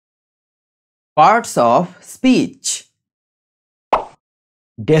Parts of speech.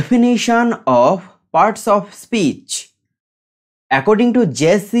 Definition of parts of speech. According to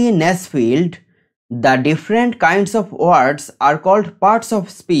J.C. Nesfield, the different kinds of words are called parts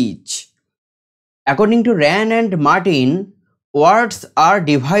of speech. According to Rand and Martin, words are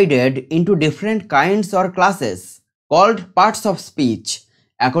divided into different kinds or classes called parts of speech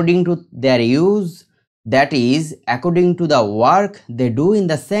according to their use, that is, according to the work they do in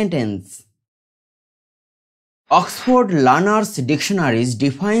the sentence. Oxford Learners Dictionaries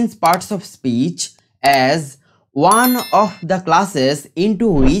defines parts of speech as one of the classes into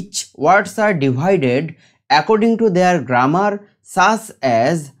which words are divided according to their grammar, such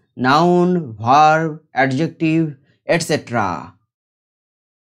as noun, verb, adjective, etc.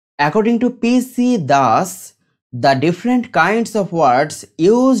 According to P.C. Das, the different kinds of words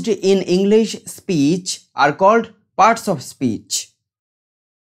used in English speech are called parts of speech.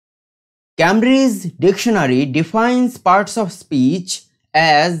 Cambridge Dictionary defines parts of speech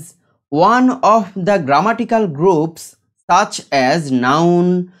as one of the grammatical groups such as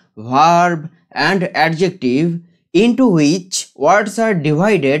noun, verb, and adjective into which words are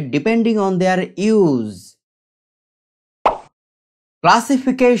divided depending on their use.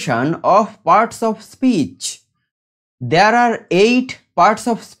 Classification of parts of speech. There are 8 parts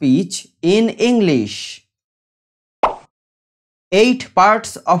of speech in English. 8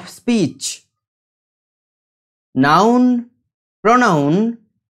 parts of speech: noun, pronoun,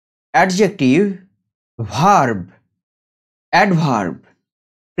 adjective, verb, adverb,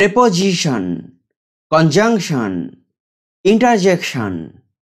 preposition, conjunction, interjection.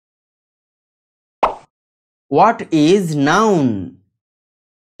 What is noun?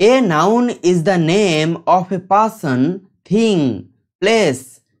 A noun is the name of a person, thing,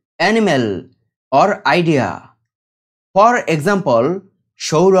 place, animal, or idea. For example,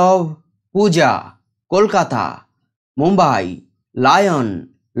 Saurav, Pooja, Kolkata, Mumbai,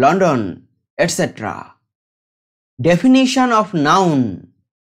 Lion, London, etc. Definition of noun.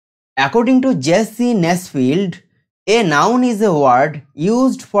 According to J.C. Nesfield, a noun is a word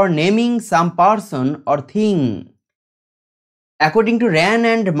used for naming some person or thing. According to Rand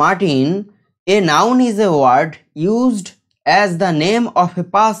and Martin, a noun is a word used as the name of a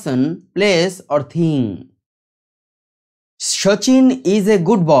person, place, or thing. Sachin is a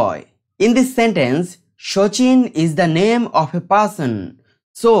good boy. In this sentence, Sachin is the name of a person.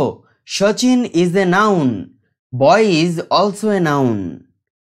 So, Sachin is a noun. Boy is also a noun.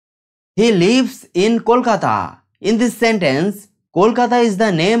 He lives in Kolkata. In this sentence, Kolkata is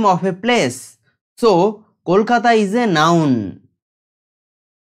the name of a place. So, Kolkata is a noun.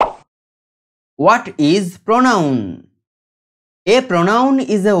 What is pronoun? A pronoun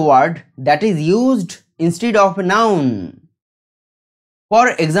is a word that is used instead of a noun. For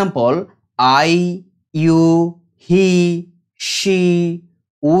example, I, you, he, she,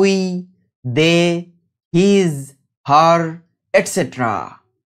 we, they, his, her, etc.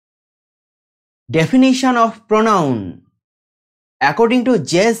 Definition of pronoun. According to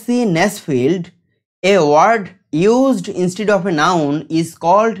J.C. Nesfield, a word used instead of a noun is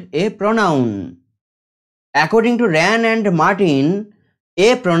called a pronoun. According to Rand and Martin,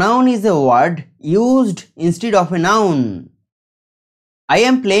 a pronoun is a word used instead of a noun. I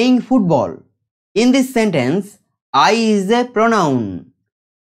am playing football. In this sentence, I is a pronoun.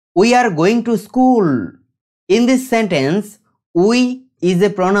 We are going to school. In this sentence, we is a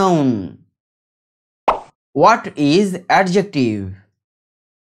pronoun. What is adjective?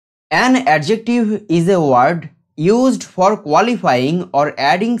 An adjective is a word used for qualifying or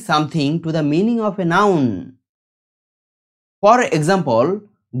adding something to the meaning of a noun. For example,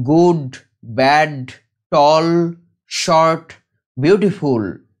 good, bad, tall, short,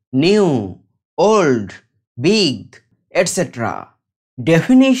 beautiful, new, old, big, etc.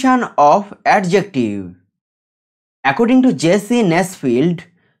 Definition of adjective. According to J.C. Nesfield,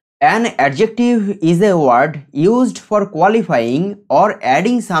 an adjective is a word used for qualifying or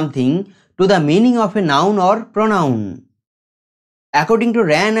adding something to the meaning of a noun or pronoun. According to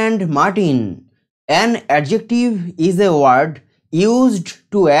Rand and Martin, an adjective is a word used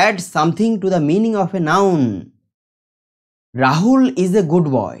to add something to the meaning of a noun. Rahul is a good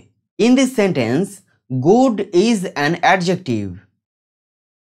boy. In this sentence, good is an adjective.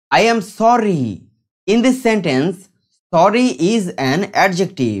 I am sorry. In this sentence, sorry is an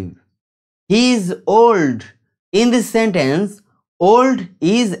adjective. He is old. In this sentence, old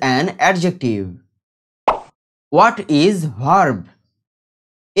is an adjective. What is verb?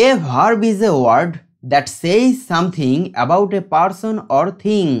 A verb is a word that says something about a person or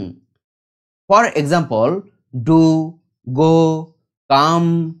thing. For example, do, go,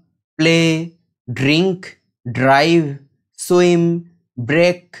 come, play, drink, drive, swim,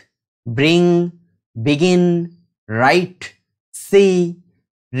 break, bring, begin, write, see,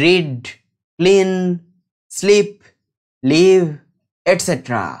 read, clean, sleep, live,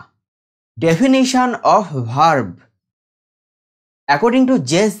 etc. Definition of verb. According to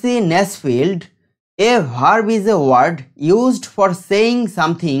J.C. Nesfield, a verb is a word used for saying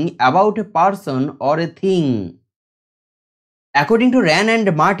something about a person or a thing. According to Rand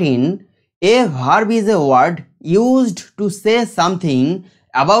and Martin, a verb is a word used to say something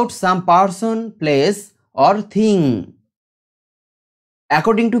about some person, place, or thing.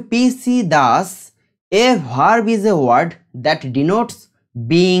 According to P.C. Das, a verb is a word that denotes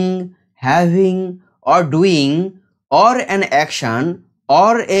being, having, or doing, or an action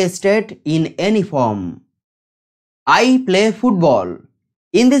or a state in any form. I play football.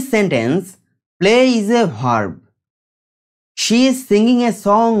 In this sentence, play is a verb. She is singing a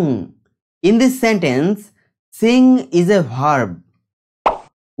song. In this sentence, sing is a verb.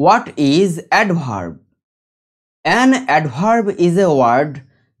 What is adverb? An adverb is a word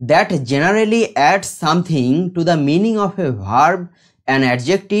that generally adds something to the meaning of a verb, an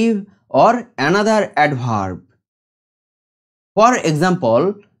adjective, or another adverb. For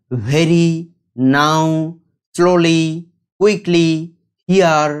example, very, now, slowly, quickly,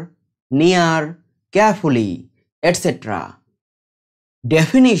 here, near, carefully, etc.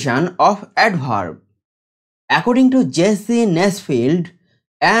 Definition of adverb. According to J.C. Nesfield,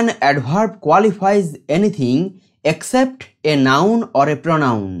 an adverb qualifies anything except a noun or a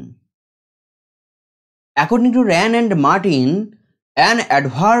pronoun. According to Rand and Martin, an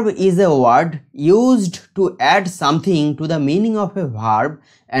adverb is a word used to add something to the meaning of a verb,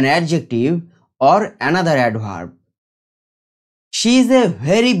 an adjective, or another adverb. She is a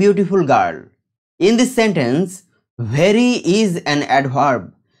very beautiful girl. In this sentence, very is an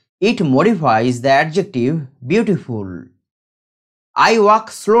adverb. It modifies the adjective beautiful. I walk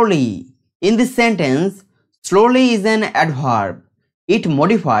slowly. In this sentence, slowly is an adverb. It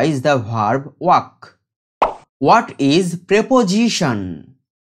modifies the verb walk. What is preposition?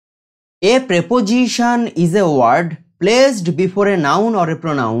 A preposition is a word placed before a noun or a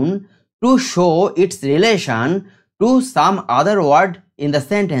pronoun to show its relation to some other word in the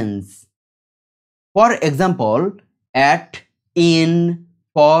sentence. For example, at, in,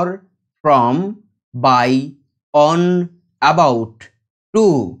 for, from, by, on, about,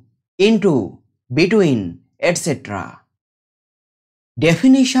 to, into, between, etc.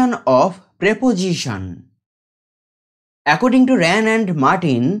 Definition of preposition. According to Rand and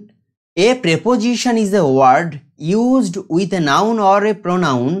Martin, a preposition is a word used with a noun or a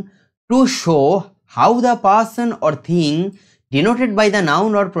pronoun to show how the person or thing denoted by the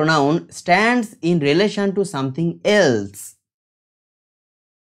noun or pronoun stands in relation to something else.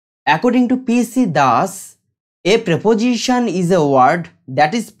 According to P.C. Das, a preposition is a word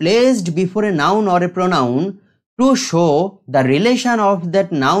that is placed before a noun or a pronoun to show the relation of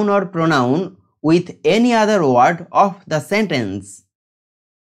that noun or pronoun with any other word of the sentence.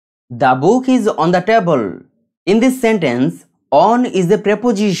 The book is on the table. In this sentence, on is a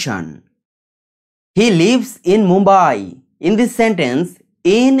preposition. He lives in Mumbai. In this sentence,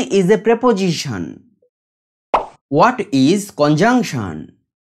 in is a preposition. What is conjunction?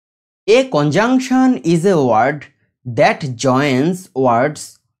 A conjunction is a word that joins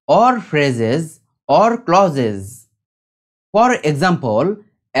words or phrases or clauses. For example,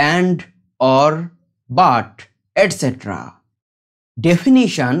 and, or, but, etc.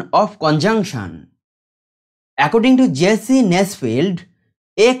 Definition of conjunction. According to J.C. Nesfield,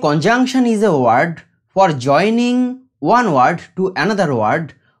 a conjunction is a word for joining one word to another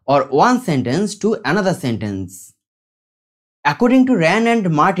word or one sentence to another sentence. According to Rand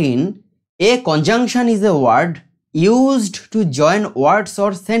and Martin, a conjunction is a word used to join words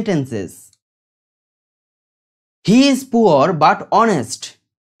or sentences. He is poor but honest.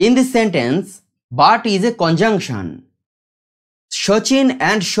 In this sentence, but is a conjunction. Sachin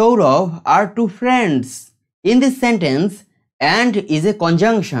and Saurav are two friends. In this sentence, and is a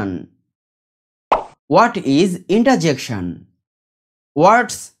conjunction. What is interjection?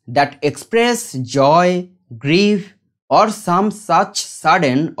 Words that express joy, grief, or some such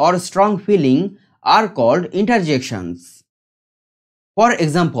sudden or strong feeling are called interjections. For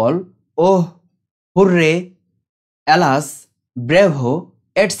example, oh, hooray, alas, bravo,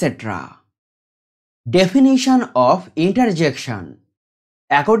 etc. Definition of interjection.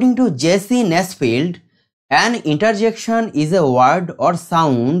 According to J.C. Nesfield, an interjection is a word or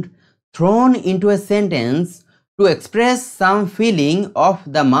sound thrown into a sentence to express some feeling of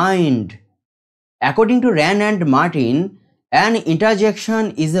the mind. According to Rand and Martin, an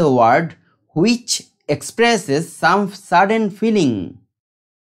interjection is a word which expresses some sudden feeling.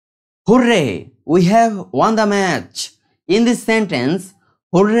 Hooray! We have won the match. In this sentence,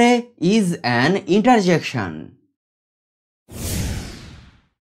 hooray is an interjection.